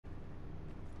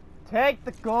Take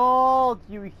the gold,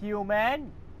 you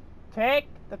human! Take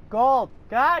the gold!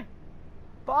 God!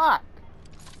 Fuck!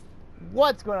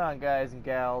 What's going on, guys and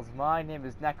gals? My name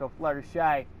is Neko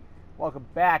Fluttershy. Welcome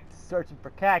back to Searching for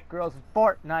Cat Girls in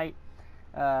Fortnite.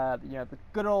 You know, the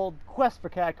good old quest for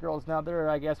cat girls. Now, there,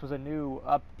 I guess, was a new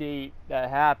update that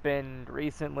happened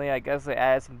recently. I guess they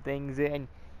added some things in.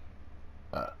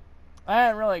 I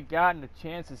haven't really gotten a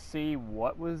chance to see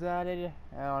what was added.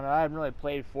 I don't know. I haven't really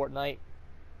played Fortnite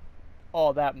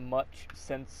all that much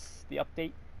since the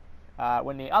update.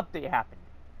 When the update happened.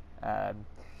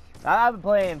 I've been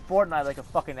playing Fortnite like a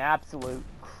fucking absolute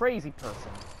crazy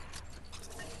person.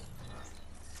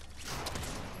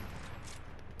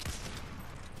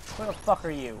 Who the fuck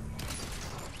are you?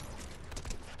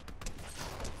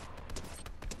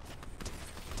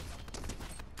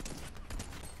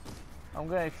 I'm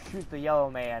gonna shoot the yellow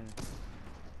man.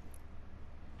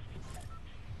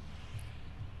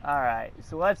 Alright,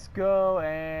 so let's go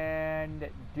and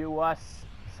do us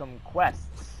some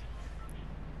quests.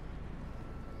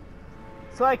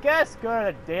 So I guess go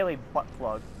to the daily butt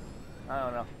plug. I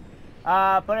don't know.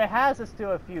 But it has us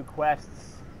do a few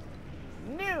quests.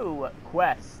 New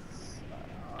quests.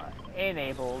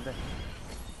 Enabled.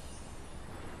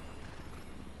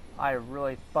 I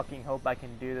really fucking hope I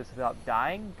can do this without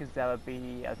dying, because that would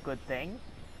be a good thing.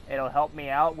 It'll help me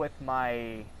out with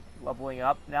my leveling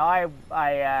up. Now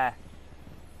I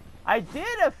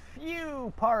did a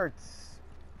few parts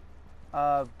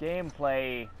of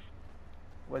gameplay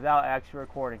without actually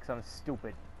recording, because I'm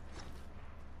stupid.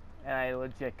 And I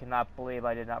legit cannot believe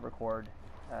I did not record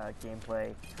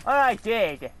gameplay. Oh, I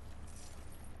did!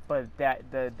 But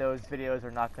those videos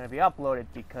are not going to be uploaded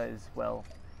because, well,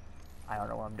 I don't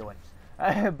know what I'm doing.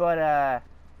 But,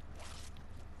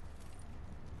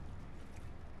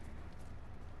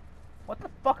 what the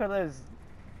fuck are those?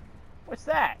 What's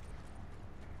that?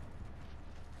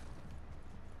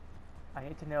 I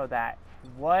need to know that.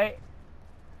 What?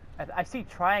 I see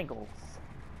triangles.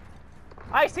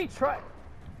 I see Is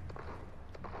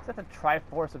that the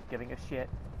Triforce of giving a shit?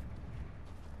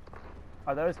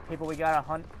 Are those people we gotta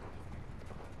hunt?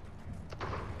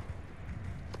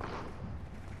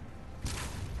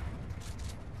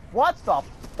 What the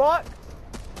fuck?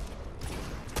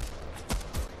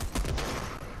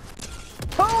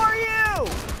 Who are you?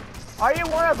 Are you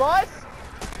one of us?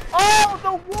 Oh,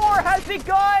 the war has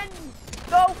begun!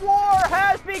 The war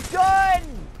has begun!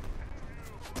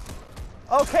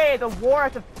 Okay, the war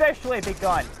has officially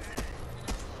begun.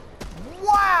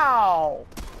 Wow!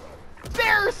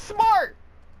 They're smart!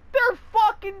 They're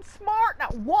fucking smart! Now,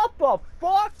 what the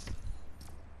fuck?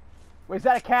 Wait, is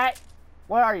that a cat?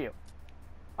 What are you?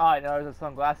 Oh, no, those are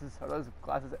sunglasses. Are those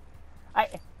glasses? I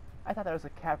thought that was a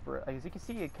cat for, like, as you can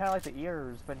see, it kind of like the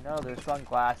ears, but no, they're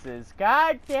sunglasses.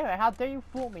 God damn it, how dare you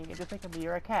fool me into thinking that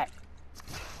you're a cat?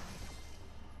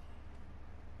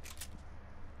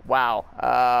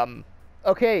 Wow.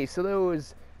 Okay, so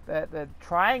those, the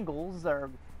triangles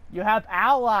are, you have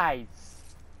allies,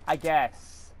 I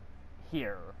guess,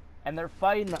 here. And they're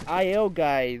fighting the IO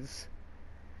guys.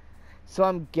 So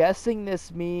I'm guessing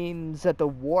this means that the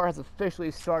war has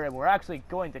officially started. We're actually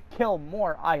going to kill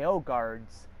more IO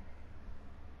guards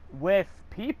with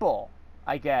people,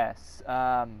 I guess.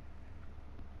 Unless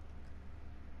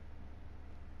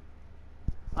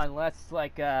it's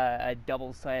like a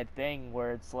double-sided thing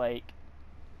where it's like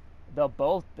they're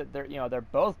both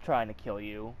trying to kill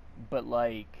you, but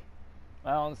like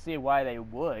I don't see why they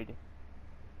would.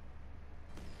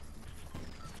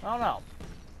 I don't know.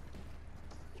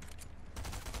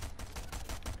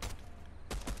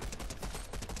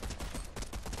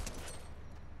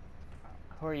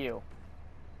 Who are you?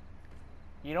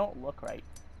 You don't look right.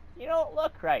 You don't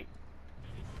look right.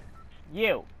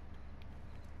 You.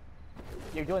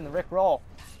 You're doing the Rick roll.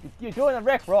 You're doing the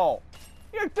Rick roll.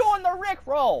 You're doing the Rick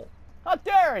roll. How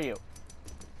dare you?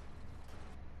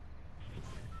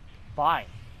 Fine.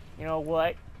 You know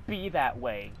what? Be that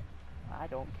way. I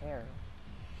don't care.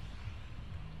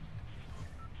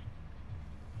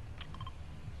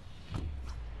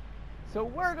 So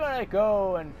we're gonna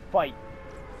go and fight.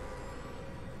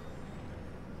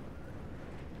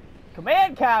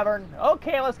 Command cavern!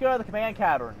 Okay, let's go to the command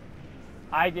cavern.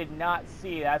 I did not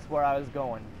see that's where I was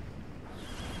going.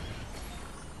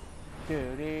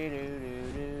 So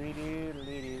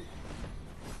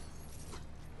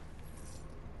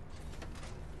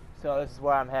this is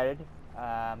where I'm headed.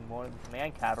 I'm going to the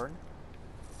command cavern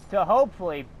to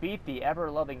hopefully beat the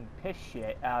ever-loving piss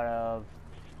shit out of...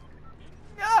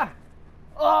 Ah!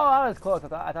 Oh, I was close. I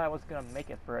thought I was gonna make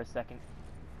it for a second.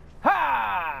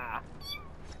 Ha!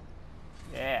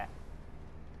 Yeah.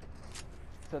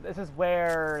 So this is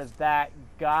where that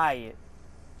guy is.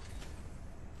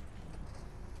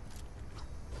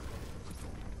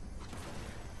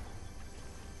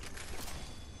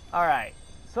 Alright,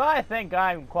 so I think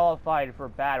I'm qualified for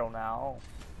battle now.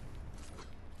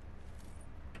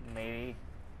 Maybe.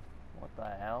 What the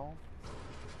hell?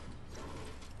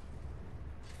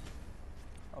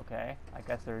 Okay, I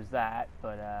guess there's that,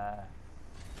 but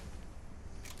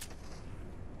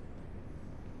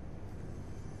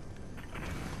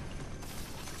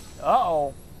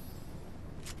uh-oh.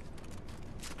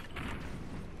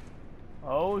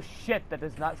 Oh shit, that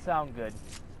does not sound good.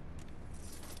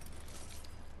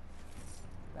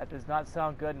 That does not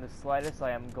sound good in the slightest.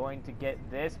 I am going to get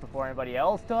this before anybody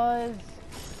else does.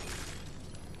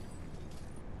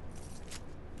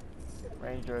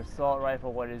 Ranger assault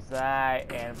rifle, what is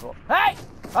that? Anvil. Hey!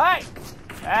 Hey!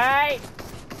 Hey!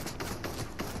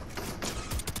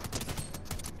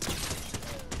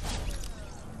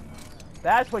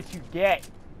 That's what you get.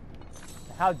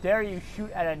 How dare you shoot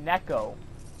at a Neko?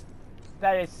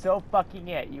 That is so fucking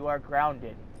it. You are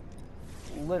grounded.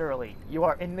 Literally. You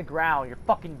are in the ground. You're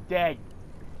fucking dead.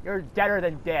 You're deader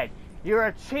than dead. You're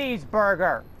a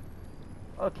cheeseburger.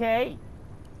 Okay?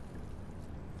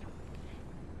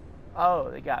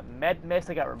 Oh, they got med mist,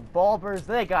 they got revolvers,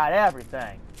 they got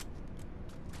everything.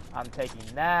 I'm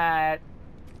taking that.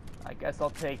 I guess I'll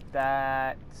take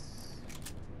that.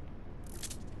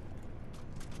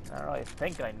 I don't really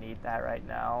think I need that right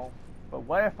now. But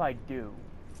what if I do?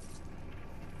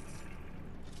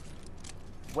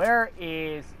 Where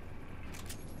is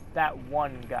that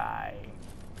one guy?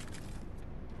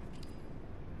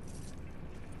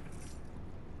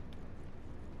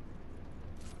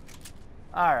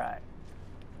 Alright.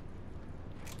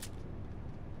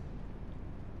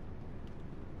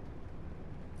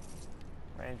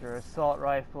 Ranger assault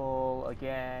rifle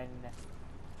again.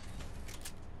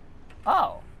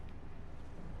 Oh!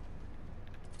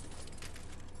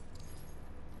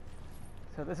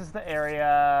 So this is the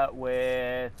area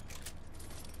with...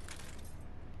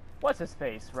 What's his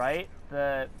face, right?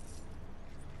 The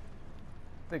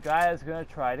guy is gonna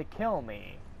try to kill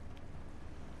me.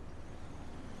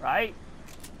 Right?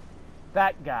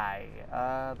 That guy.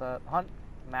 The hunt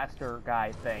master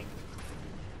guy thing.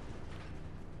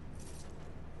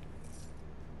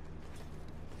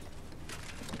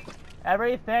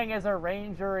 Everything is a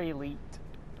Ranger Elite.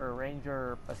 Or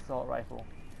Ranger Assault Rifle.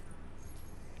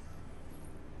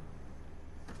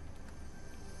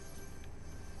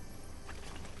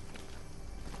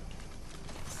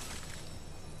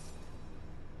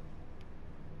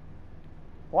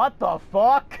 What the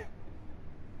fuck?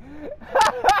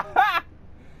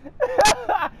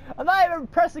 I'm not even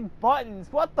pressing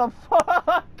buttons. What the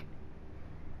fuck?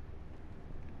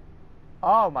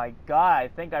 Oh my god, I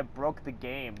think I broke the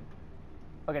game.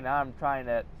 Okay, now I'm trying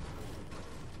to...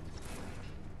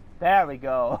 There we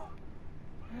go.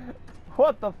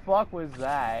 What the fuck was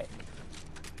that?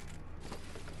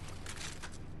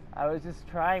 I was just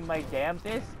trying my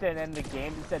damnedest and then the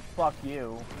game just said fuck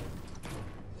you.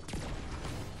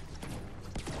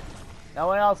 No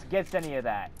one else gets any of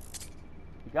that.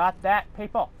 You got that,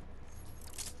 people?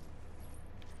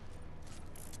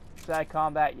 Is that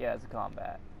combat? Yeah, it's a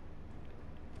combat.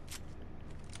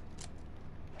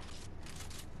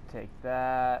 Take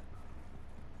that.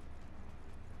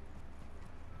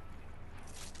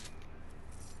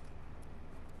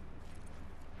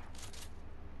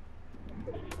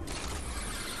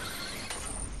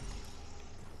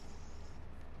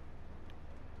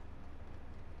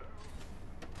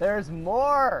 There's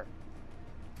more!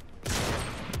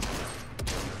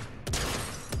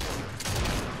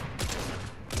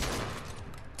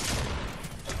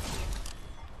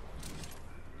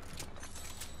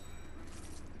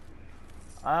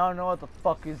 I don't know what the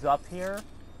fuck is up here,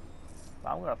 but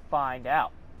I'm gonna find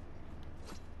out.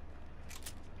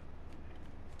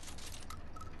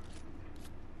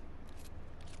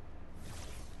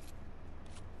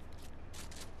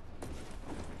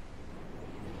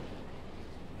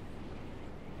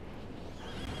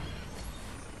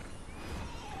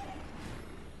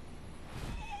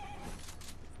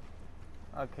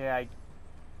 Okay, I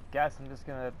guess I'm just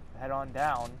gonna head on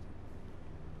down.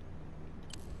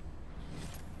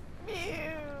 Mew!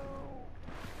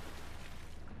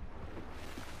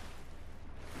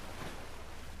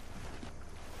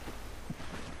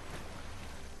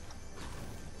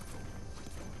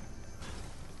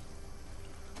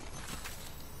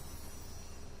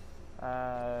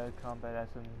 Combat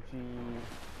SMG.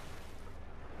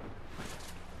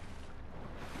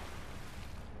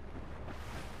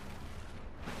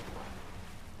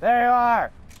 There you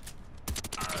are!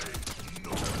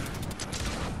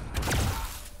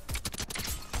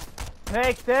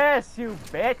 Take this, you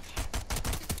bitch!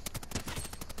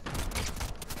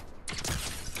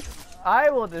 I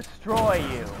will destroy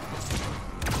you.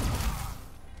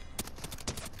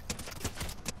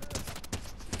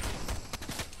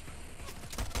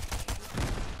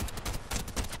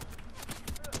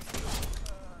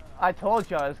 I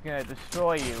told you I was gonna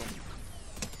destroy you.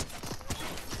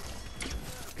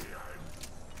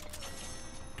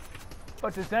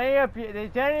 But does any of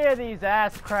these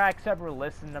ass cracks ever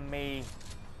listen to me?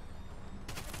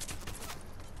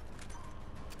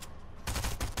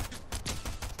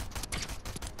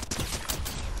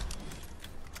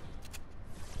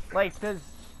 Like, does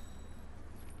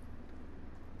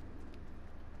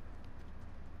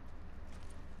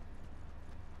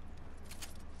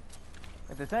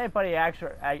anybody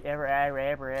actually ever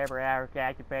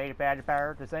activate bad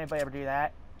power? Does anybody ever do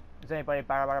that? Does anybody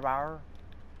power?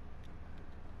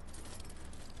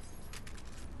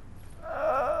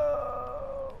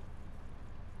 Oh,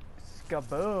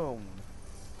 skaboom!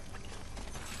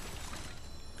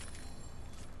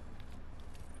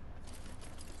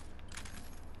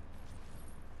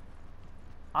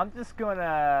 I'm just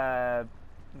gonna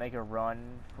make a run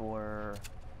for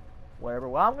whatever.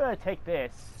 Well, I'm gonna take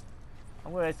this.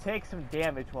 I'm gonna take some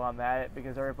damage while I'm at it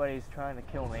because everybody's trying to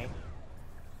kill me.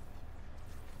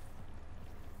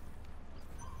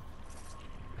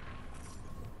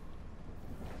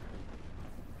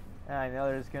 And I know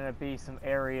there's gonna be some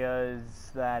areas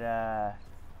that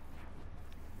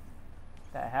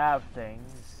that have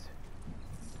things.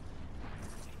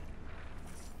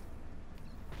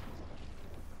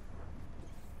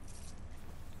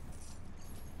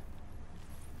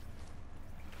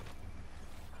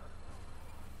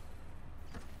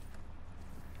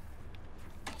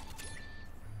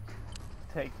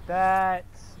 Take that.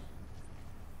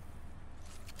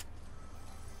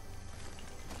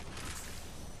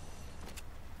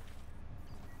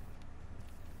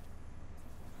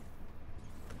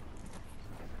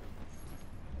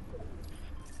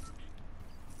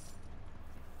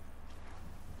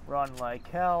 Run like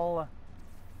hell.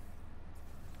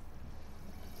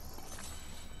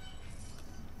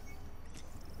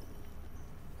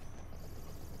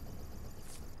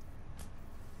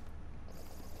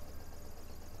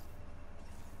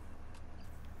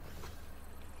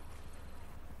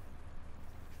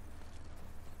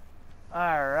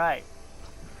 All right.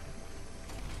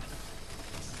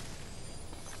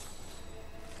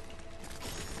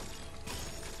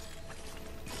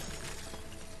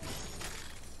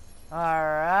 All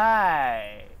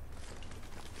right.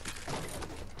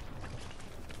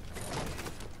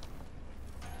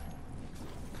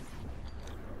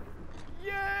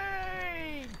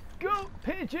 Yay! Goat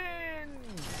pigeons!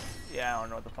 Yeah, I don't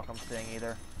know what the fuck I'm saying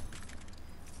either.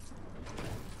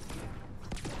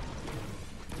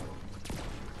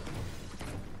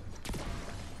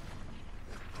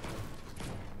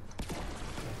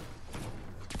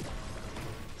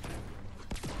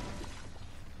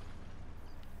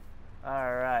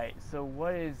 Alright, so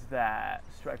what is that?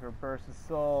 Striker burst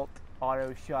assault,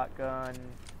 auto shotgun.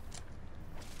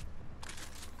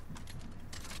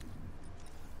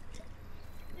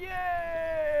 Yay!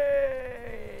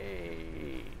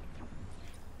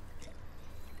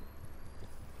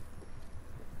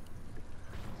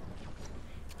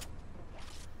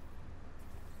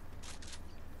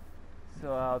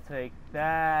 So I'll take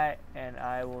that, and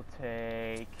I will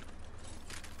take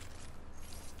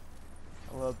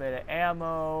a little bit of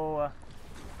ammo.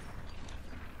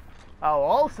 I'll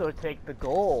also take the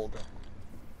gold.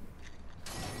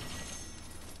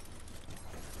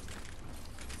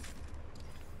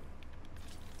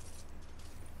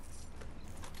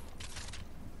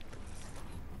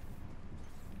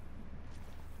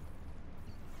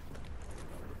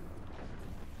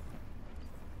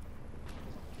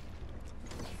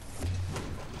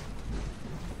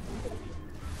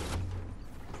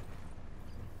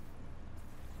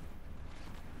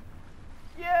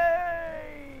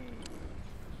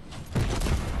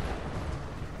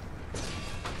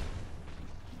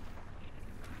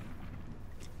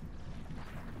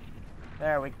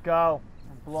 There we go.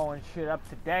 I'm blowing shit up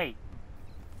to date.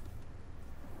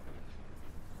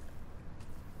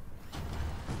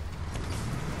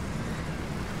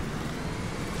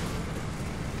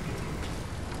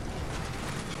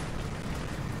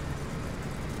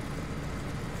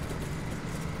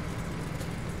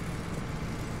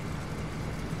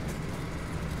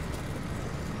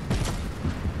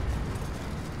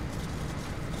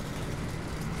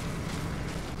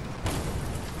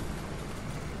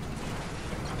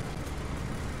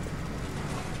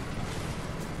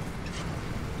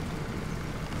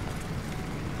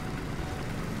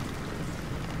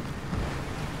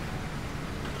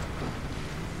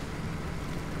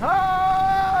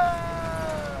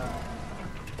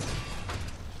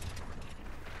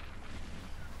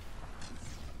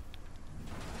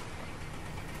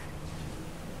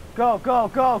 Go, go,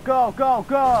 go, go, go,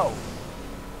 go!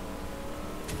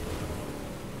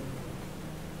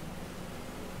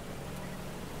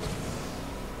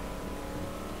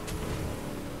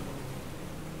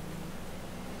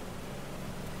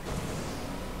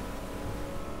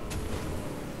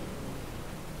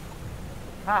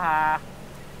 Haha.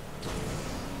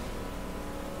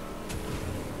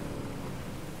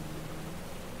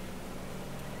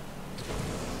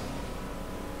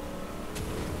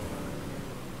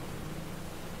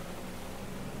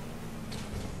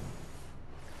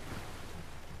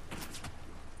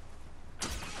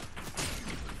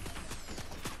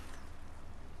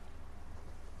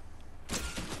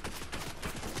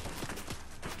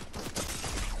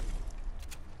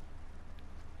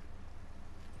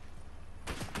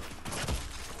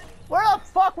 Where the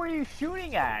fuck were you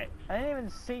shooting at? I didn't even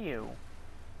see you.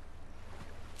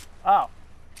 Oh.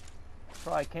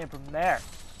 Probably came from there.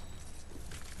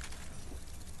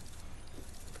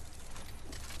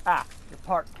 Ah, you're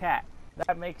part cat.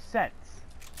 That makes sense.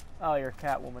 Oh, you're a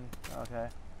Catwoman. Okay.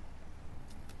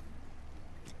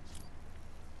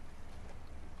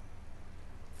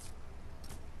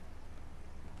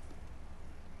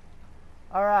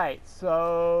 Alright,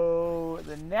 so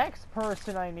the next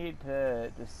person I need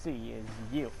to see is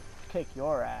you. Kick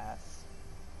your ass.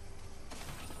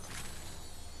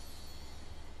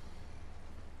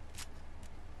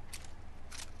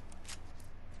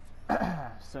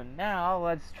 So now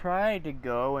let's try to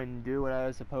go and do what I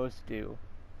was supposed to do.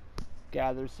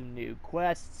 Gather some new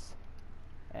quests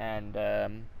and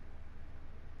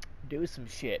do some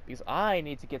shit, because I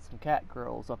need to get some cat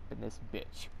girls up in this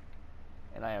bitch.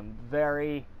 And I am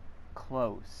very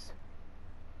close.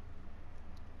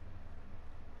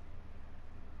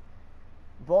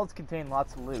 Vaults contain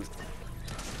lots of loot.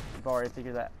 I've already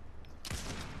figured that.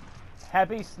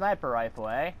 Heavy sniper rifle,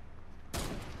 eh?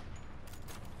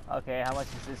 Okay, how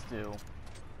much does this do?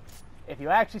 If you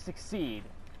actually succeed,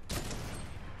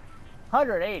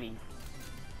 180.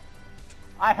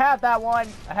 I have that one.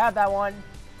 I have that one.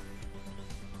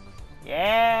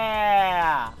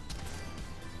 Yeah.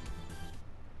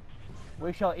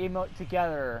 We shall emote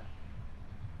together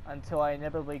until I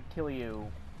inevitably kill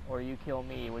you, or you kill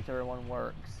me, whichever one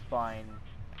works. Fine.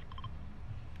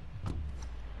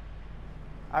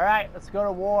 Alright, let's go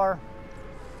to war.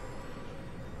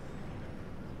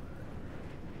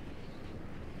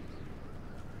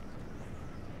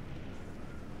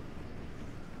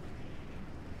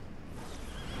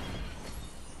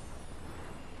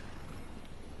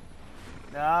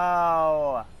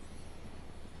 No!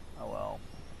 Oh well.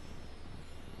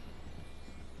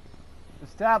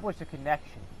 Establish a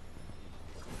connection.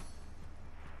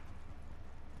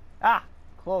 Ah!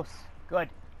 Close. Good.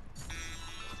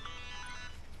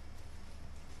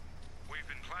 We've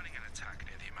been planning an attack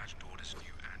near the Imagined Order's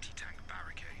new anti-tank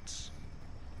barricades.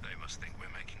 They must think we're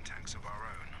making tanks of our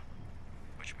own,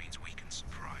 which means we can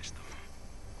surprise them.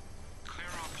 Clear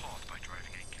our path by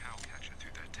driving a cow catcher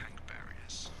through their tank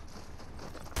barriers.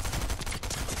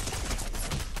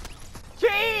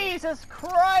 Jesus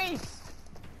Christ!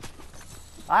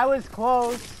 I was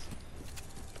close.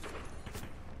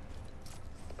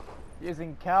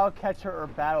 Using cow catcher or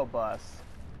battle bus.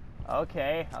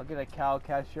 Okay, I'll get a cow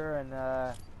catcher and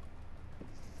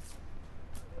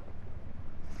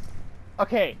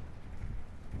okay.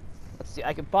 Let's see.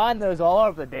 I can find those all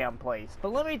over the damn place.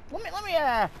 But let me let me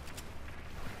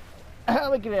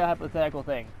give you a hypothetical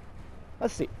thing.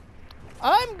 Let's see.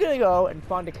 I'm gonna go and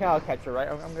find a cow catcher, right?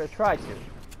 I'm gonna try to.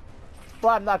 But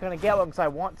I'm not gonna get one because I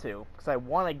want to. Because I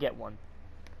want to get one.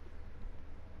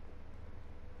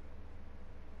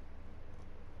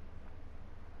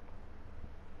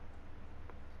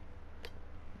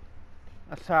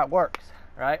 That's how it works,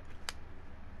 right?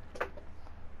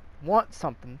 Want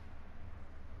something,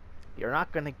 you're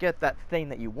not gonna get that thing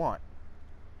that you want.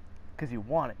 Because you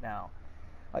want it now.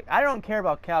 Like, I don't care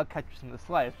about cow catchers in the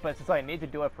slightest, but since I need to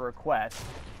do it for a quest,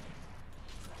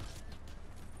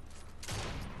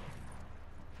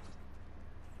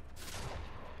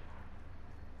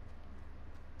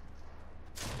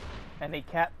 any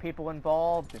cat people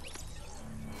involved?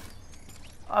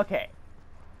 Okay.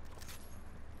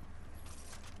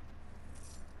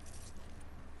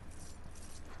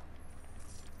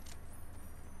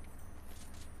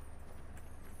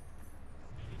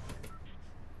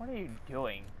 What are you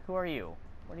doing? Who are you?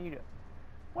 What are you doing?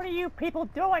 What are you people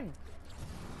doing?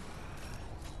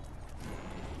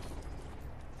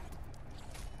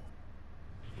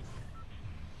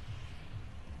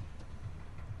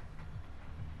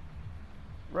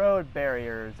 Road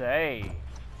barriers, eh?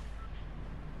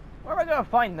 Where am I gonna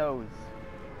find those?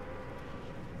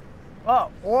 Oh,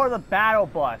 or the battle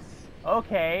bus.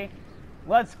 Okay,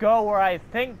 let's go where I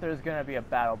think there's gonna be a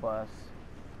battle bus.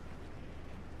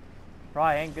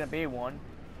 Probably ain't gonna be one.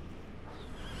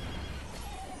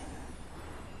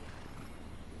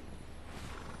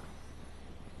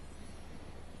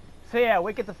 So yeah,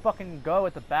 we get to fucking go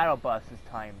with the battle bus this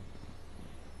time.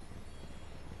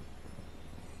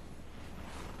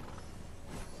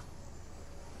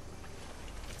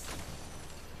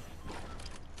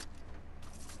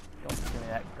 Don't give me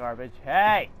that garbage.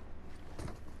 Hey!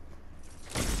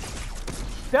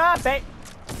 Stop it!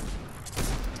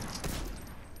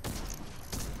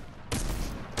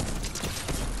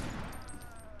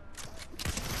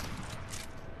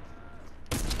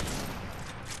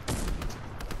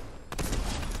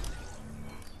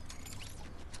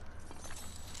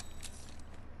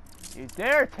 You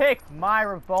dare take my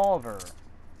revolver.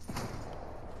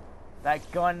 That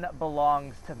gun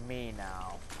belongs to me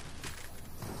now.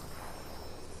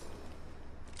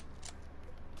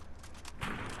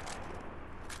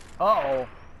 Uh-oh.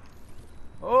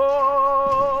 Oh,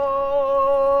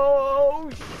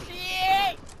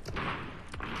 shit!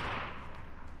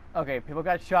 Okay, people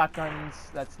got shotguns.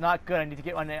 That's not good. I need to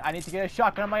get one. I need to get a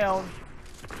shotgun on my own.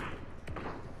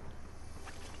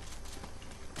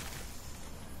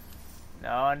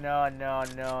 No, no, no,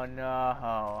 no, no.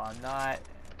 I'm not.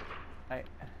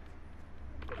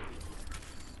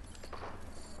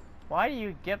 Why do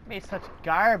you give me such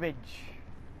garbage?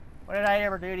 What did I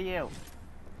ever do to you?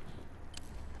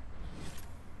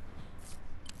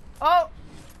 Oh!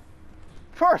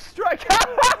 First strike!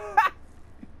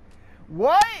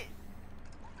 What?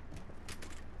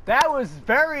 That was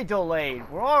very delayed.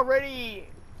 We're already...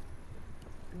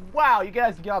 Wow, you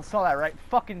guys saw that, right?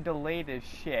 Fucking delayed as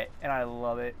shit. And I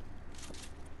love it.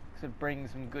 Because it brings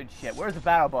some good shit. Where's the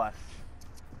battle bus?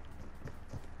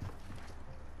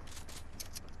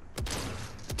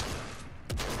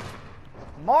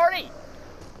 Marty!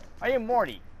 Are you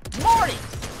Morty? Morty!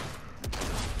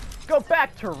 Go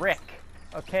back to Rick,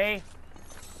 okay?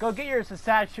 Go get your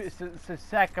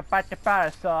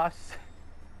sasakapatapata sauce.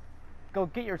 Go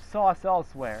get your sauce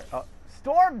elsewhere.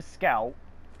 Storm Scout?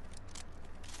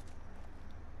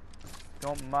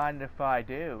 Don't mind if I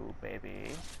do,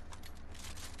 baby.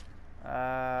 No,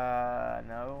 I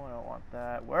don't want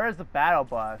that. Where is the battle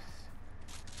bus?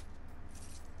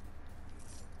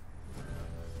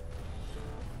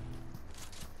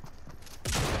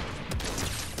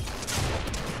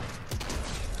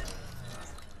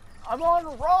 I'm on a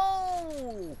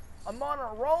roll! I'm on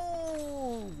a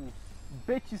roll!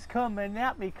 Bitch is coming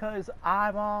at me because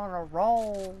I'm on a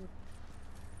roll.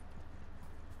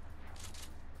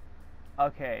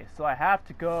 Okay, so I have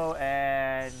to go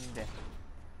and...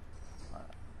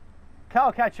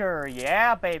 Cow catcher,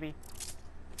 yeah, baby.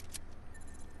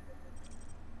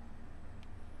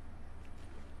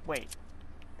 Wait,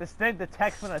 this thing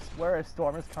detects when where a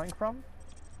storm is coming from?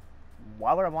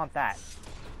 Why would I want that?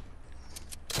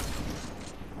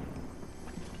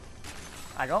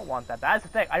 I don't want that. That's the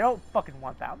thing. I don't fucking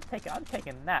want that. I'm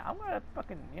taking that. I'm gonna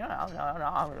fucking, you know,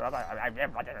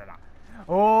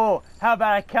 oh, how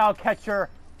about a cow catcher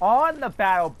on the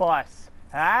battle bus?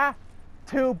 Huh?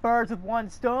 Two birds with one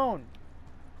stone.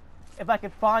 If I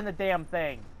could find the damn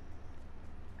thing.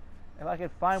 If I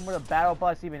could find where the battle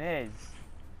bus even is.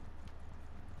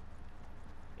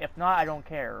 If not, I don't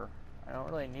care. I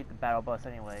don't really need the battle bus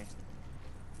anyway.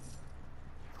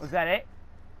 Was that it?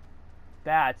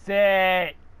 That's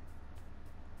it!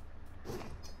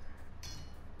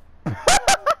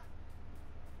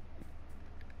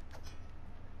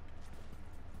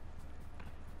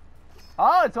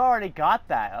 Oh, it's already got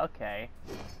that. Okay.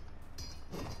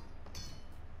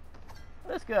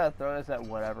 I'm just gonna throw this at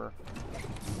whatever.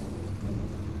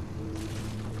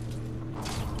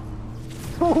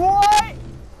 What?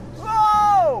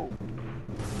 Whoa!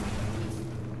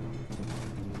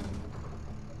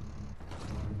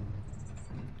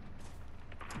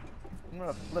 I'm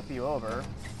gonna flip you over.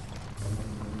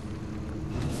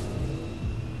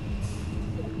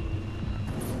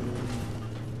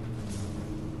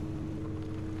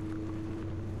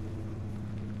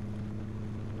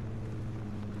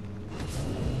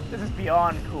 This is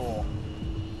beyond cool.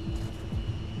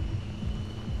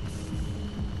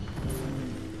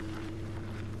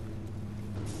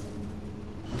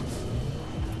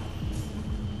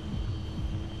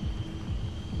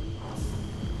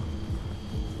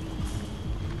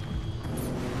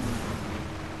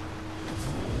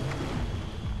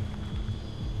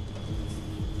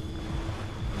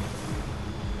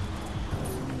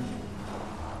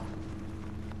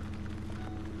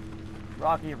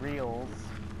 Rocky Reels.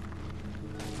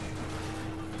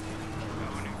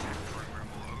 Our new tech program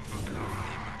will overcome the imagined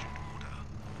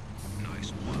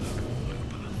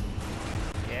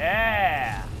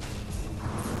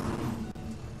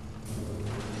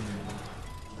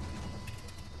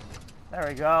There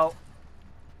we go.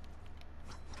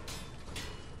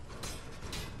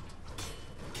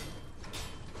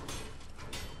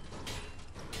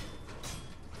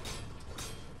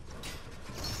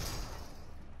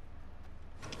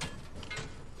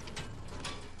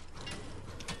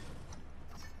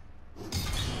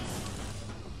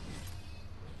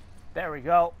 There we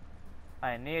go.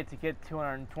 I needed to get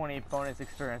 220 bonus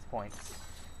experience points.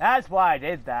 That's why I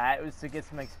did that. It was to get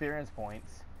some experience points.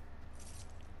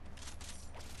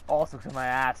 Also to my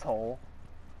asshole.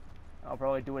 I'll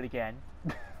probably do it again.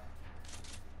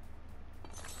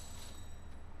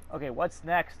 Okay, what's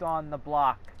next on the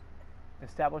block?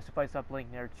 Establish a place uplink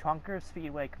near Chunker,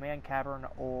 Speedway, Command Cavern,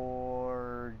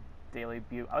 or Daily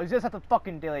Bugle. I was just at the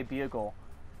fucking Daily Bugle.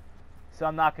 So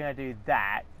I'm not gonna do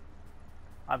that.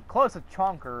 I'm close to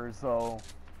Chunkers, though.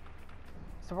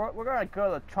 So we're gonna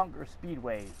go to Chunker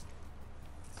Speedway.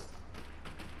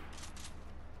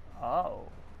 Oh.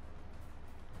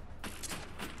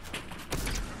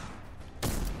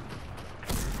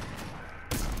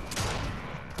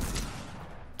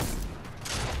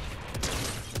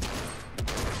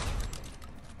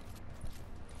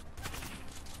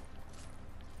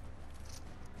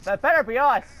 That better be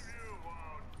us!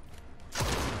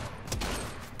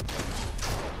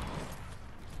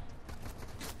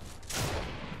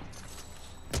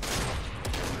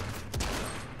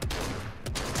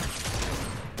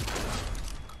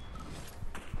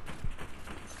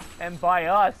 And by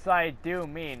us, I do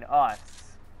mean us.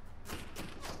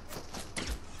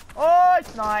 Oh,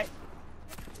 it's not.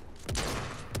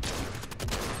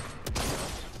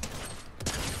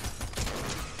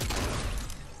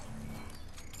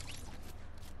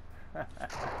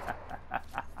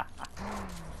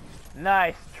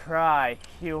 Nice try,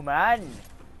 human.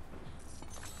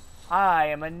 I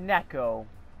am a Neko.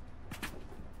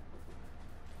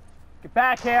 Get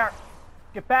back here.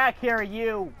 Get back here,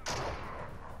 you.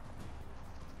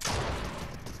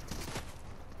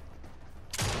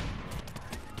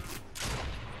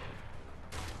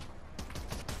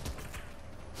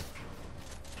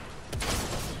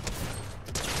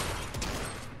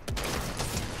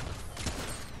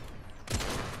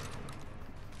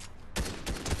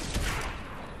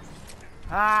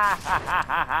 Ha ha ha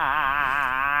ha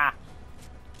ha!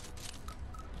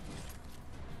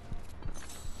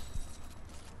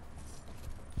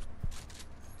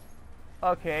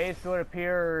 Okay, so it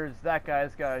appears that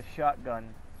guy's got a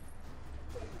shotgun.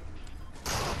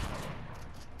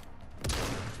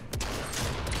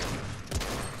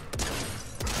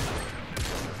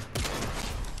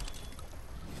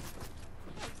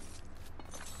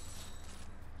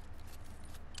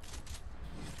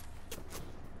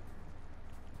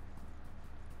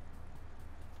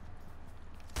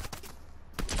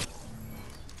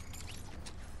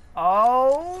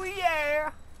 Oh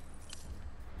yeah!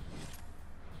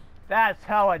 That's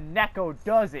how a Neko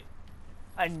does it.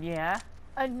 Anya,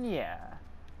 anya.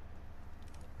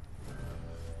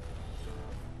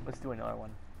 Let's do another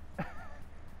one.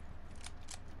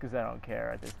 Because I don't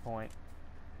care at this point.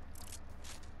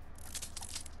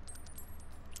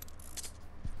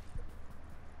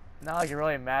 Not like it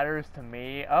really matters to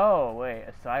me. Oh wait,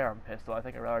 a sidearm pistol. I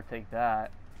think I'd rather take that.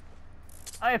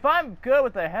 If I'm good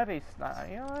with the heavy sniper,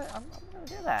 you know what? I'm gonna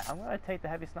do that. I'm gonna take the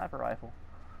heavy sniper rifle.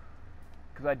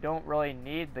 Because I don't really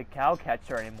need the cow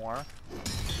catcher anymore.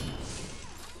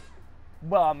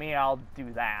 Well, I mean, I'll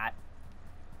do that.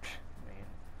 I mean,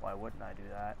 why wouldn't I do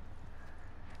that?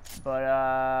 But,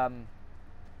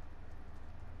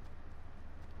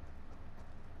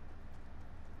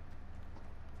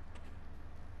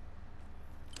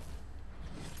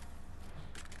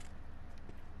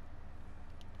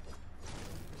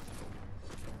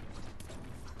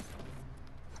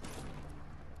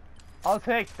 I'll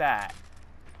take that.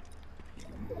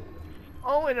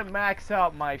 Only to max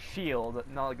out my shield,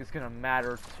 not like it's gonna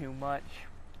matter too much.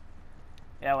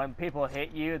 Yeah, when people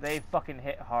hit you, they fucking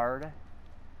hit hard.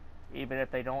 Even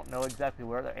if they don't know exactly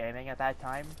where they're aiming at that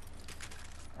time.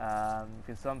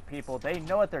 Because some people, they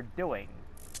know what they're doing.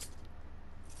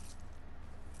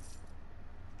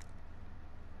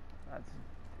 That's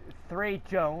 3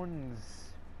 Jones.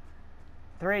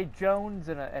 3 Jones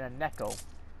and a Neko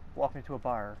walking to a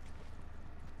bar.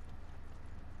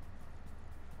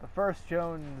 The first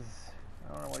Jones,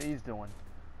 I don't know what he's doing.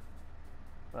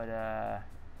 But,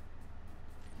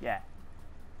 yeah.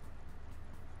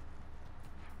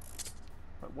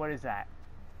 But what is that?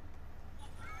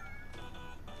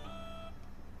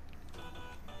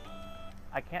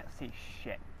 I can't see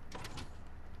shit.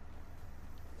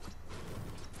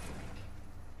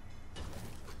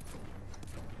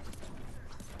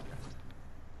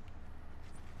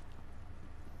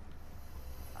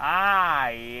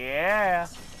 yeah.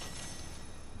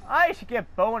 I should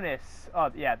get bonus.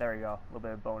 Oh, yeah, there we go. A little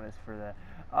bit of bonus for the...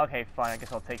 Okay, fine. I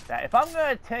guess I'll take that. If I'm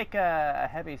going to take a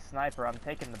heavy sniper, I'm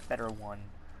taking the better one.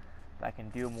 That can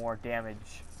do more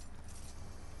damage.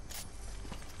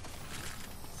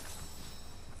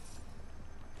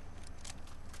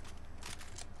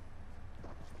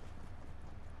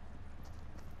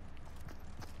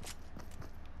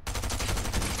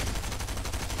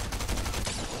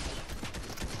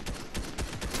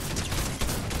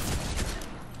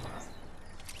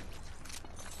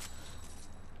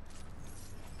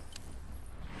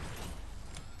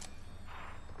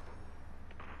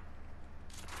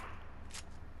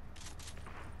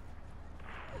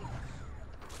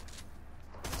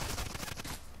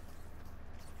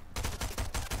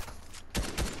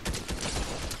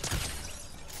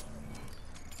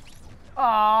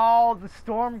 Oh, the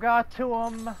storm got to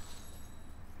him.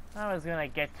 I was gonna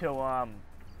get to him.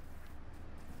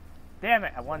 Damn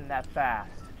it, I wasn't that fast.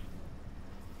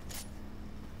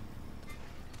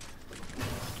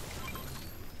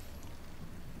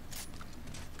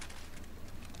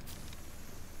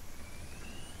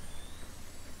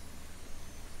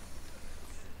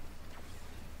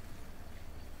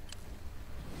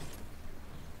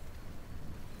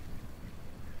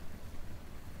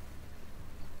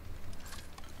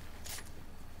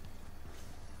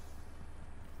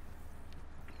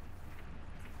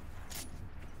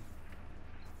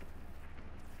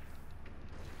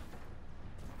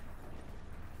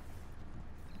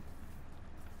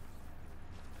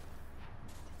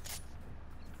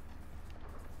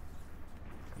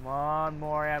 Come on,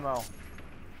 more ammo.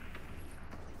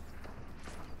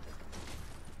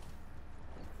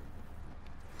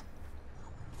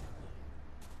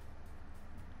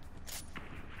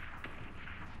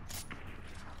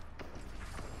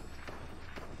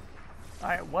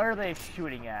 Alright, what are they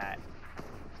shooting at?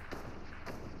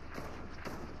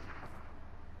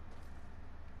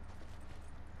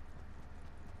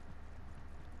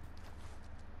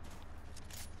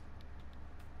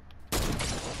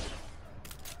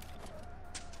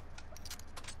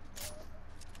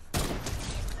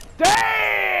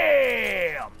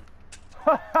 Damn!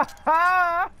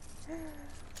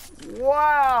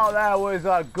 Wow, that was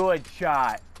a good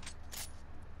shot.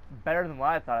 Better than what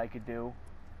I thought I could do.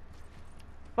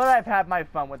 But I've had my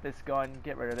fun with this gun.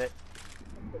 Get rid of it.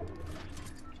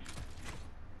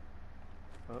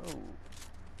 Oh.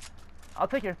 I'll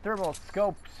take your thermal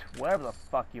scopes, whatever the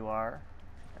fuck you are,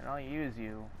 and I'll use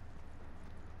you.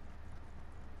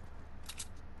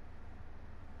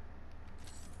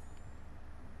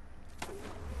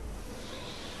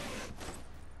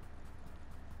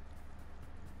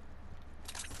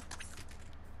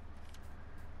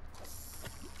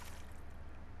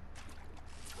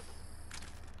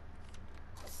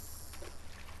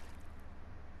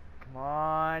 Come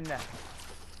on.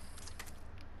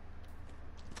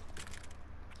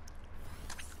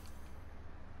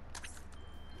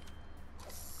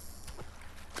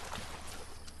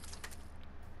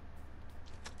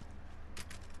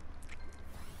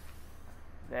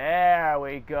 There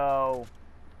we go.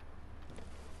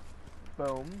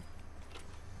 Boom.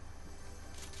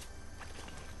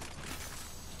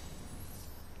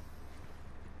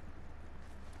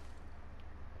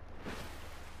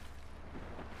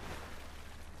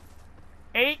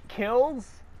 Eight kills?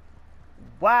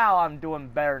 Wow, I'm doing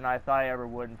better than I thought I ever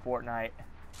would in Fortnite.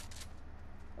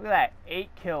 Look at that, 8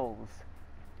 kills.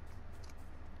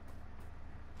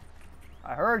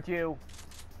 I heard you.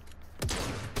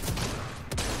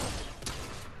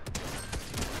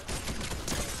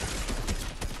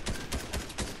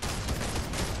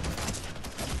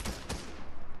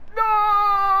 No!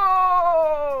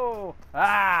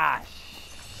 Ah,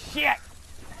 shit!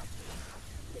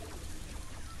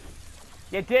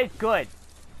 You did good.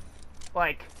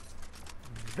 Like,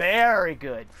 very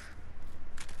good.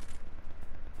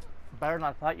 Better than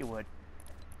I thought you would.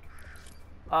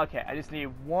 Okay, I just need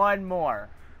one more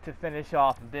to finish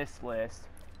off this list.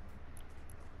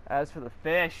 As for the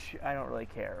fish, I don't really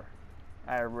care.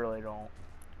 I really don't.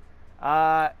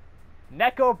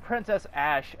 Neko Princess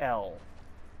Ash L.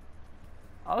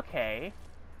 Okay.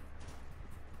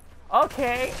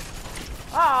 Okay.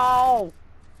 Oh!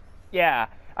 Yeah,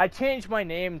 I changed my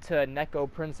name to Neko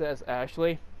Princess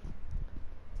Ashley.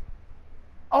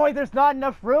 Oh wait, there's not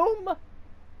enough room?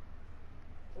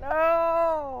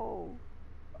 No!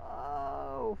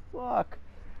 Oh, fuck.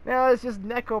 Now it's just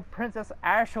Neko Princess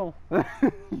Ashel.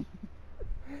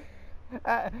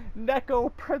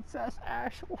 Neko Princess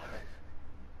Ashel.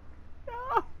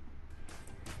 No!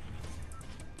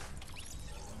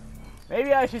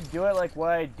 Maybe I should do it like what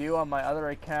I do on my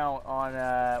other account on,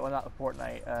 well, not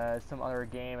Fortnite, some other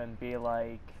game, and be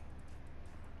like,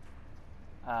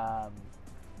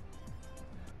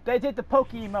 they did the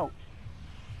Poke emote.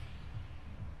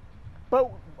 But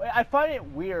I find it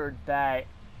weird that,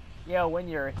 you know, when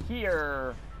you're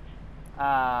here,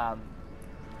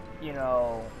 you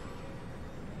know,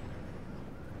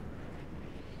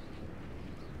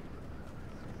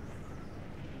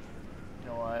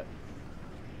 what?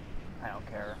 I don't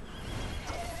care.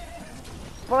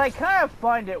 But I kind of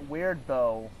find it weird,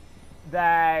 though,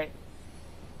 that,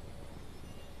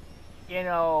 you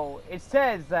know, it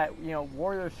says that, you know,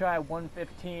 Warrior Shy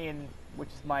 115, which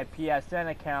is my PSN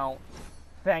account,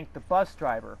 thanked the bus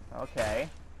driver. Okay,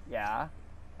 yeah,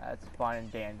 that's fine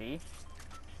and dandy.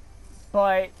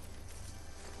 But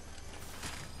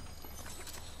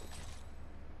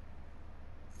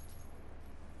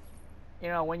you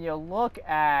know, when you look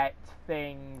at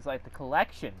things like the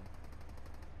collection,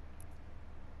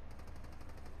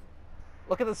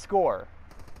 look at the score.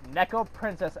 Neko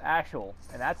Princess Ashel,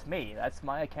 and that's me. That's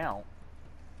my account.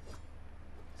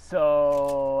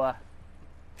 So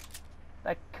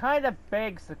that kind of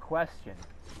begs the question.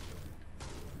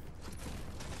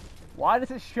 Why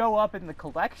does it show up in the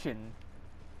collection,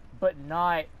 but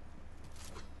not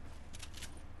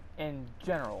in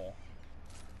general?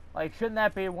 Like, shouldn't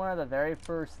that be one of the very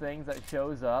first things that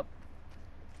shows up?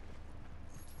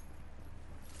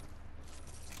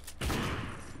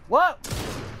 Whoa!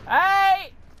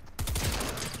 Hey!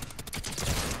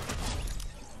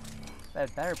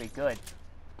 That better be good.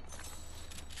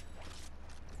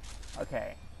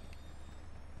 Okay.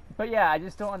 But yeah, I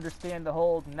just don't understand the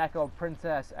whole Neko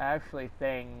Princess Ashley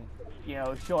thing, you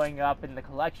know, showing up in the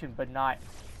collection, but not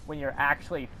when you're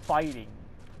actually fighting.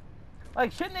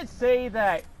 Like, shouldn't it say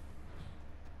that,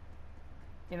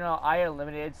 you know, I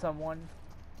eliminated someone?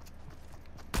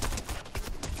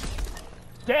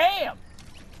 Damn!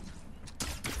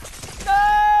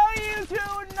 No, you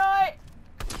do not!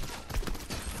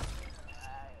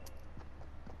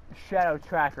 Shadow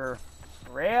Tracker.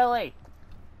 Really?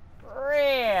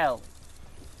 Real?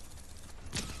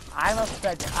 I'm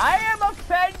offended. I am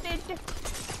offended!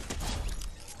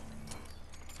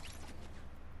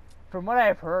 From what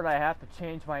I've heard, I have to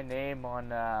change my name on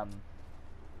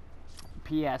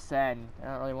PSN. I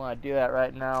don't really want to do that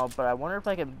right now, but I wonder if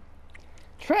I can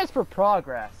transfer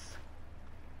progress.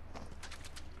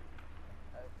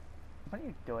 What are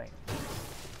you doing?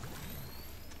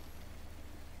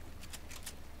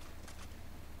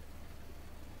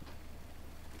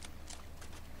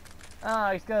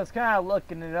 I was kind of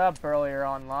looking it up earlier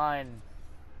online.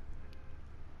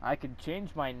 I could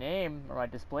change my name, or my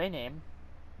display name,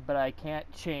 but I can't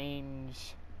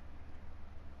change,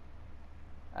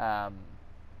 you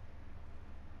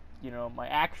know, my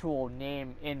actual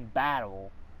name in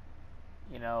battle.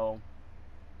 You know,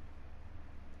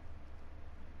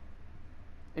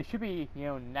 it should be, you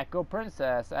know, Neko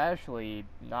Princess Ashley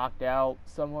knocked out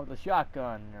someone with a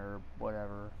shotgun or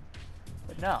whatever.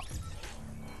 But no.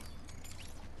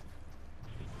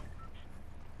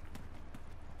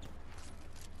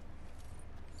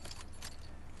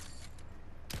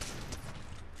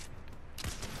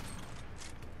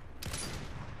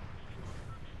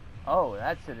 Oh,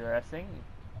 that's interesting.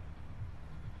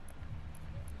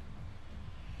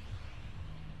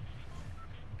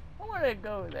 I want to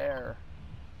go there.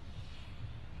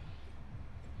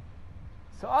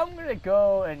 So I'm gonna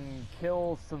go and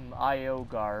kill some IO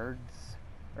guards,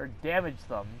 or damage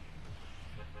them.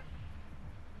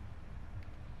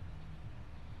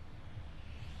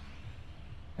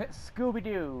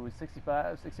 Scooby-Doo,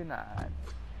 65, 69.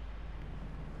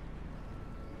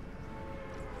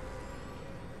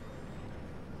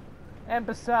 And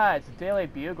besides, the Daily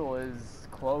Bugle is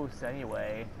close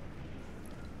anyway.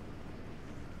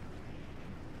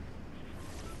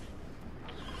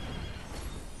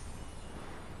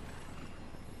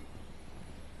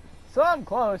 So I'm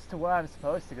close to where I'm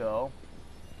supposed to go.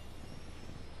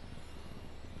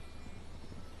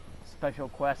 Special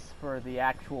quests for the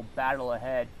actual battle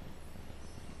ahead.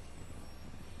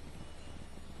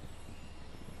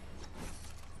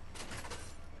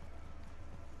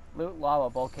 Loot lava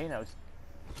volcanoes.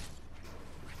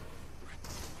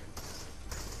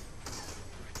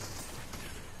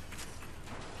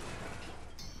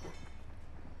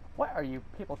 What are you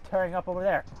people tearing up over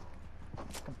there?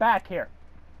 Come back here.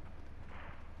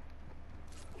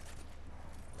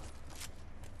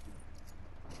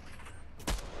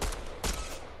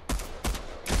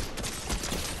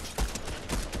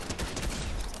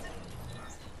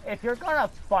 If you're gonna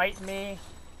fight me,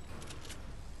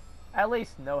 at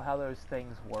least know how those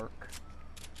things work.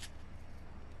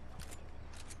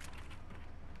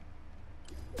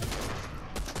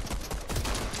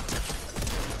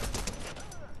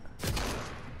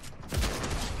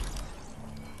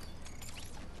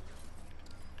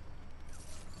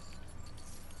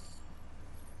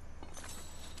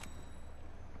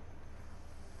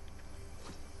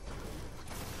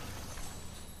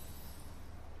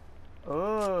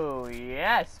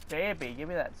 Yes, baby! Give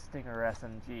me that Stinger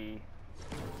SMG.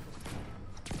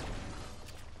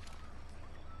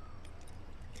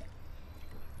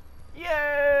 Yay!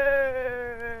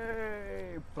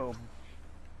 Boom.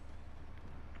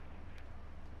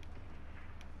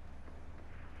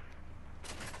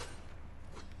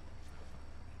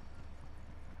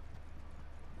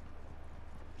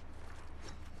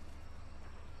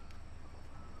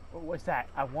 What's that?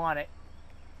 I want it.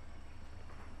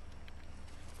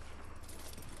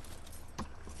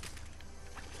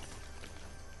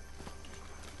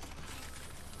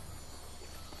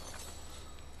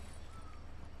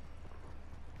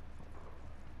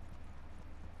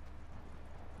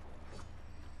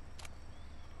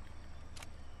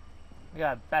 We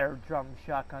got a better drum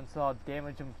shotgun, so I'll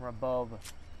damage him from above.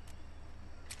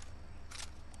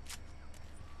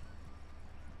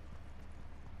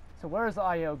 So where's the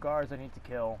IO guards I need to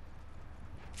kill?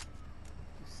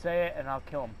 Just say it and I'll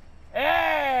kill them.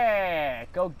 Hey!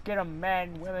 Go get them,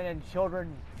 men, women, and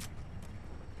children.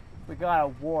 We got a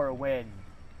war to win.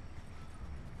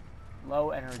 Low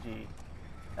energy.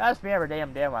 That's me every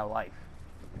damn day of my life.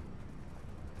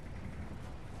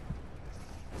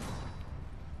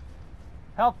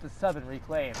 Help the 7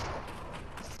 reclaim.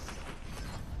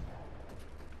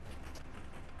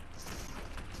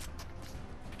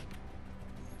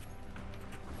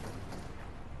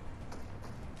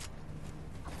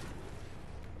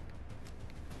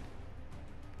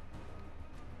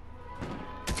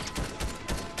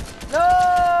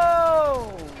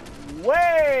 No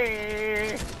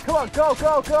way! Come on, go,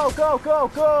 go, go, go, go,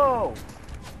 go!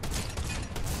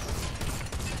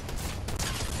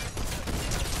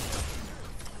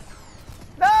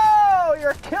 No!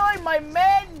 You're killing my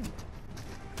men!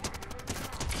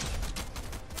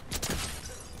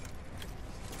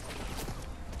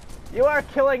 You are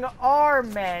killing our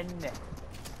men!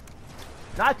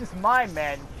 Not just my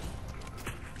men.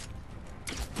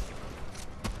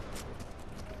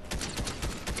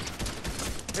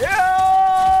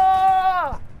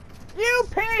 Yeah! You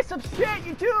piece of shit!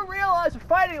 You do realize we're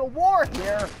fighting a war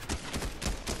here!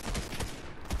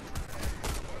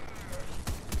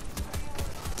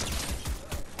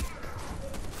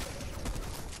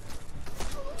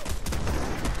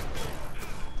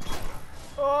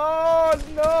 Oh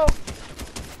no!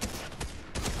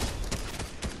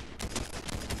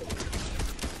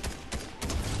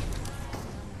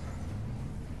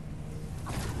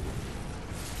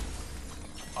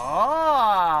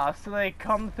 Ah, so they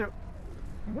come through.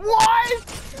 What?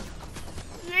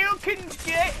 You can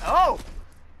get. Oh!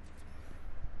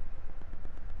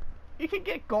 You can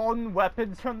get golden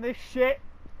weapons from this shit?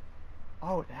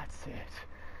 Oh, that's it.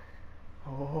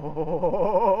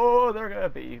 Oh, they're gonna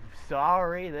be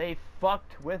sorry they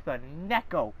fucked with a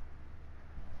Neko.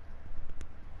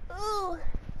 Ooh.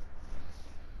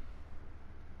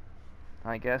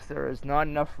 I guess there is not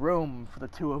enough room for the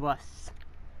two of us.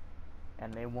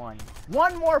 And they won.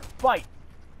 One more fight!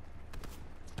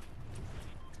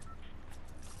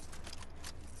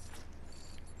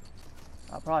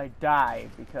 I'll probably die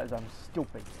because I'm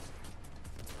stupid.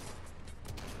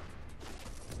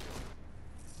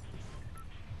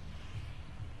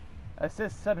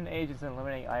 Assist 7 agents in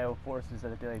eliminating IO forces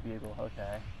at a daily vehicle.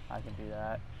 Okay, I can do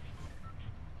that.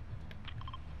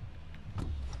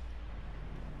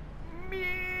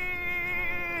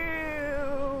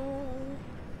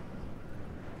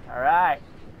 Alright.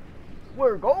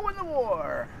 We're going to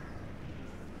war.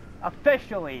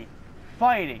 Officially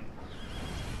fighting.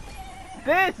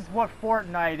 This is what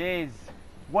Fortnite is.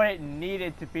 What it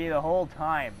needed to be the whole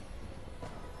time.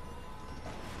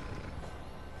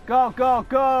 Go, go,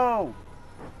 go!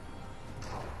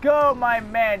 Go, my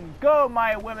men! Go,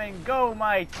 my women! Go,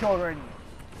 my children!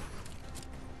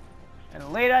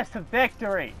 And lead us to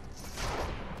victory!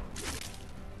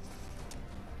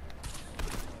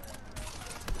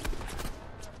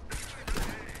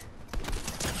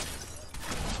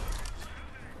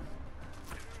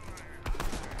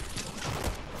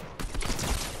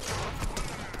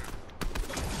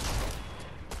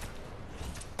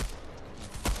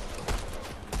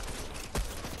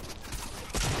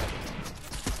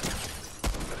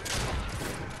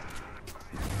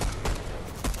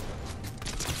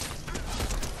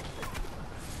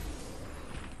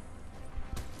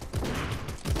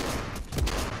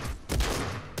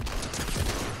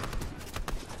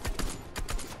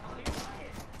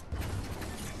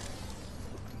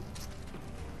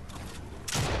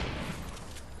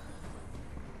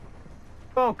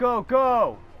 Go, go,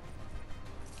 go!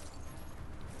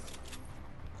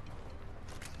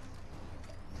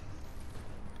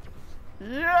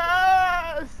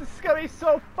 Yes! This is gonna be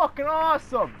so fucking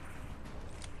awesome!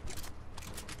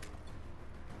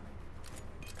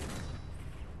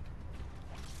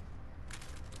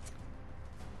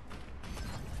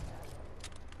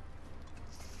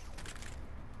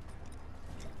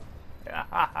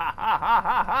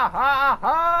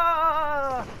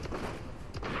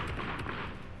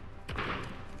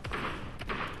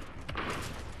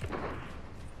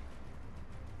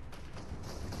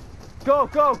 Go,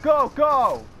 go, go,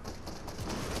 go!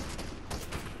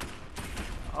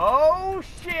 Oh,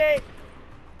 shit!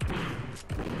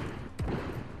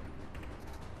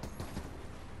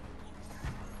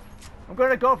 I'm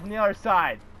gonna go from the other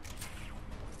side.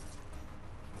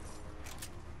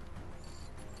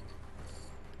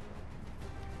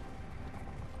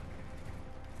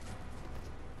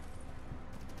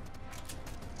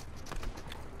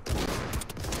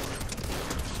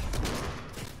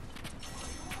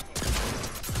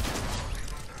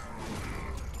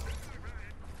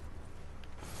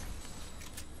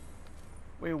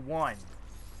 We won.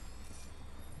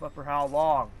 But for how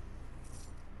long?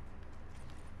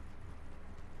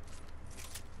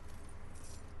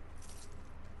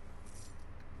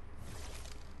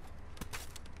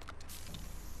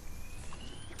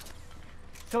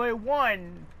 So we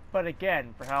won, but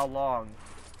again, for how long?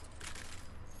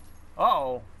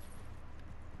 Uh-oh.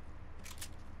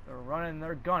 They're running,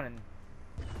 they're gunning.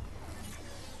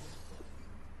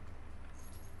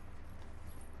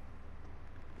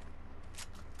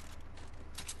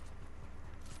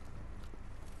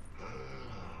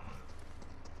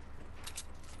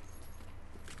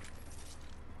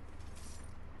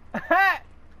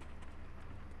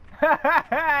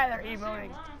 They're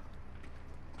emoting.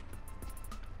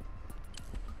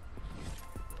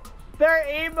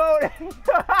 They're emoting.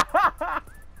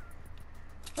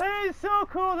 That is so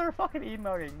cool. They're fucking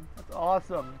emoting. That's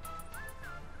awesome.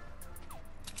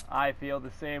 I feel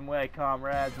the same way,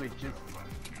 comrades. We just...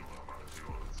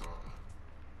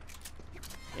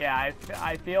 Yeah,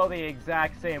 I feel the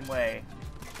exact same way.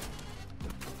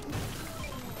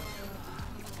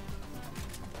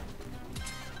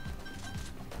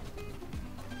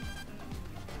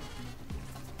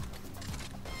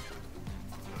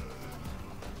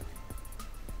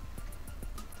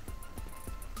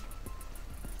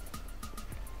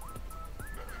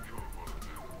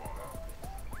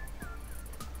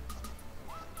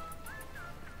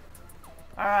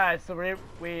 Alright, so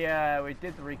we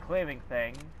did the reclaiming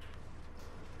thing.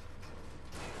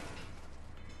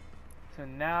 So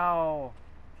now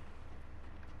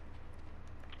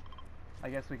I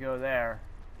guess we go there.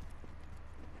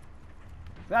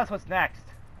 So that's what's next.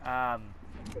 Gesundheit.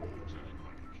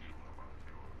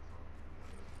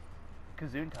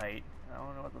 I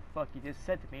don't know what the fuck you just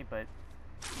said to me, but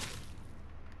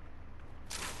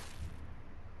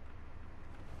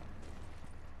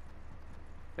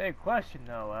big question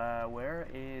though, where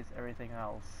is everything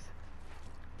else?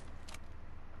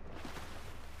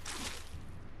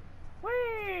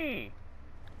 Whee!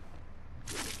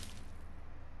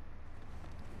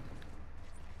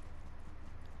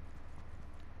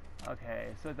 Okay,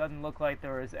 so it doesn't look like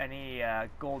there was any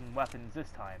golden weapons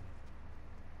this time.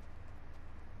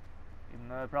 Even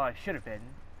though there probably should have been.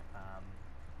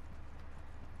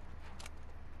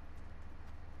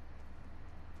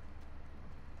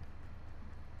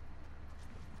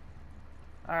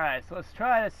 Alright, so let's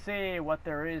try to see what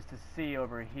there is to see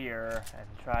over here and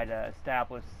try to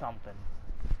establish something.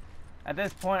 At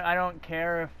this point, I don't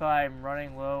care if I'm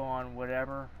running low on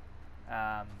whatever.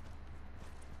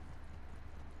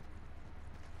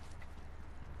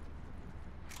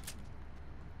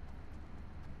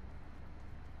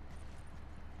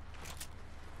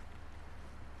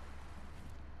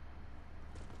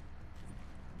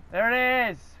 There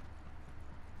it is!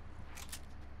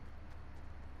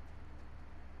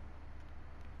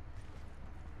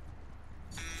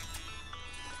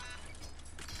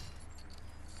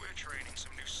 We're training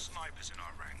some new snipers in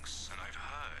our ranks, and I've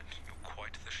heard you're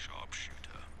quite the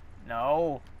sharpshooter.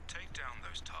 No. Take down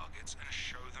those targets and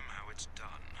show them how it's done.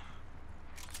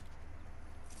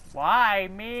 Why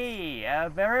me?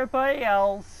 Of everybody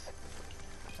else.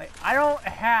 Like, I don't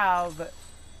have...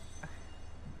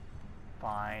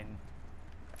 Fine.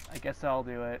 I guess I'll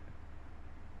do it.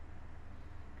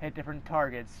 Hit different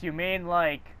targets. You mean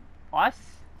like us?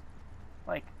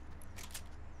 Like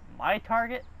my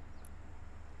target?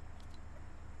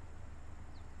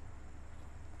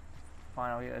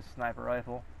 Fine, I'll get a sniper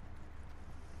rifle.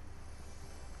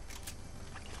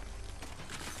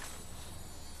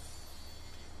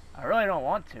 I really don't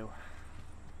want to.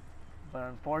 But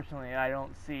unfortunately I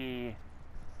don't see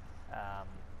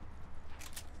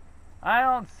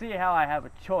how I have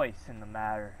a choice in the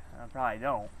matter. I probably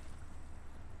don't.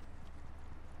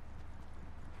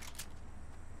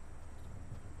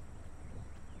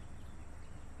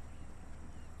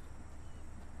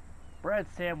 Bread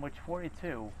sandwich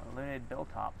 42, a limited bill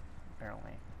top,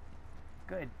 apparently.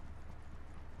 good.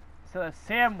 So the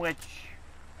sandwich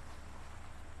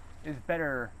is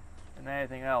better than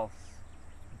anything else.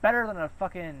 Better than a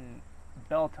fucking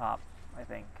bell top, I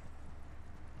think.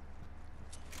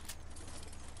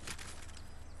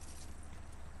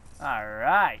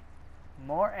 Alright.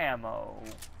 More ammo.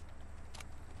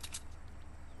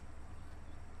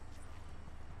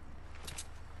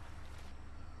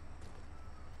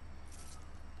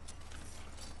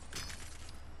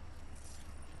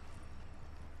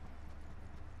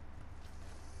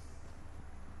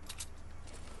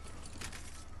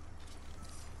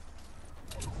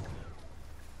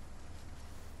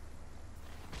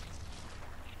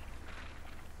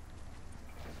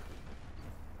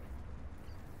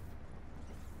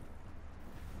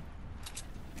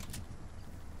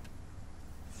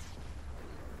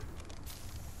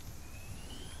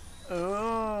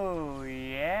 Ooh,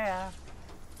 yeah.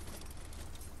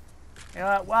 You know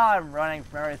what, while I'm running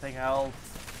from everything else,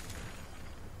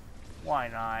 why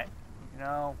not, you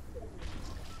know?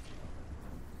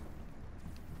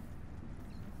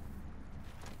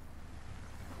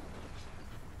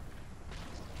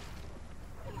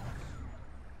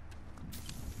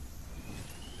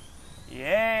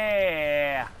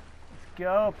 Yeah! Let's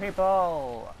go,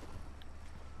 people!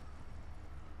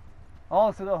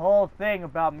 Also, the whole thing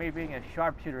about me being a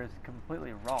sharpshooter is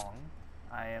completely wrong.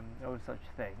 I am no such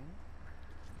thing.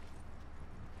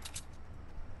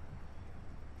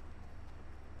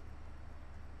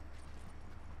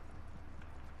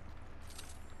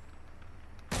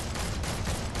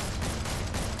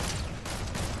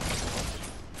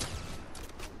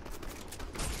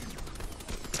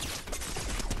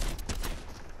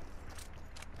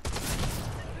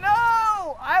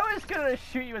 No! I was gonna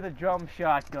shoot you with a drum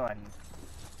shotgun.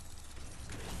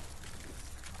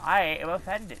 I am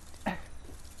offended.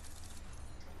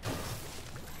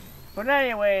 But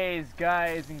anyways,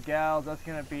 guys and gals, that's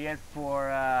gonna be it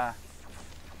for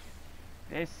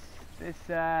this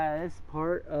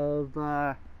part of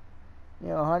you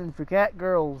know, hunting for cat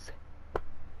girls.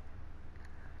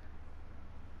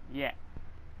 Yeah.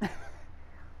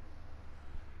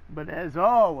 But as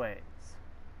always,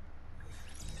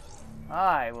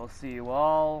 I will see you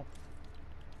all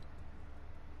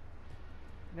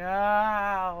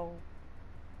now.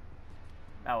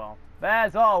 Oh well. But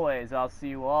as always, I'll see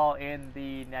you all in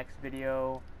the next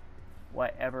video.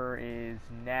 Whatever is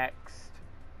next.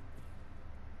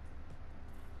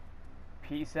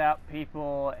 Peace out,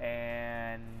 people,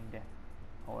 and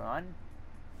hold on.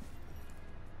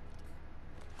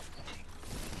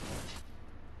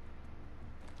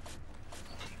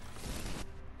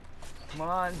 Come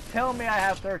on, tell me I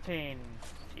have 13.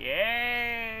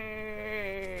 Yay!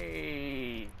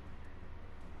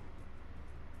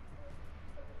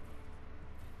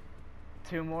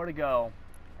 2 more to go.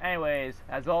 Anyways,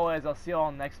 as always, I'll see you all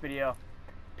in the next video.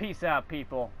 Peace out,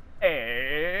 people. And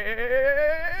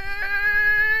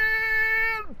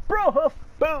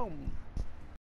boom!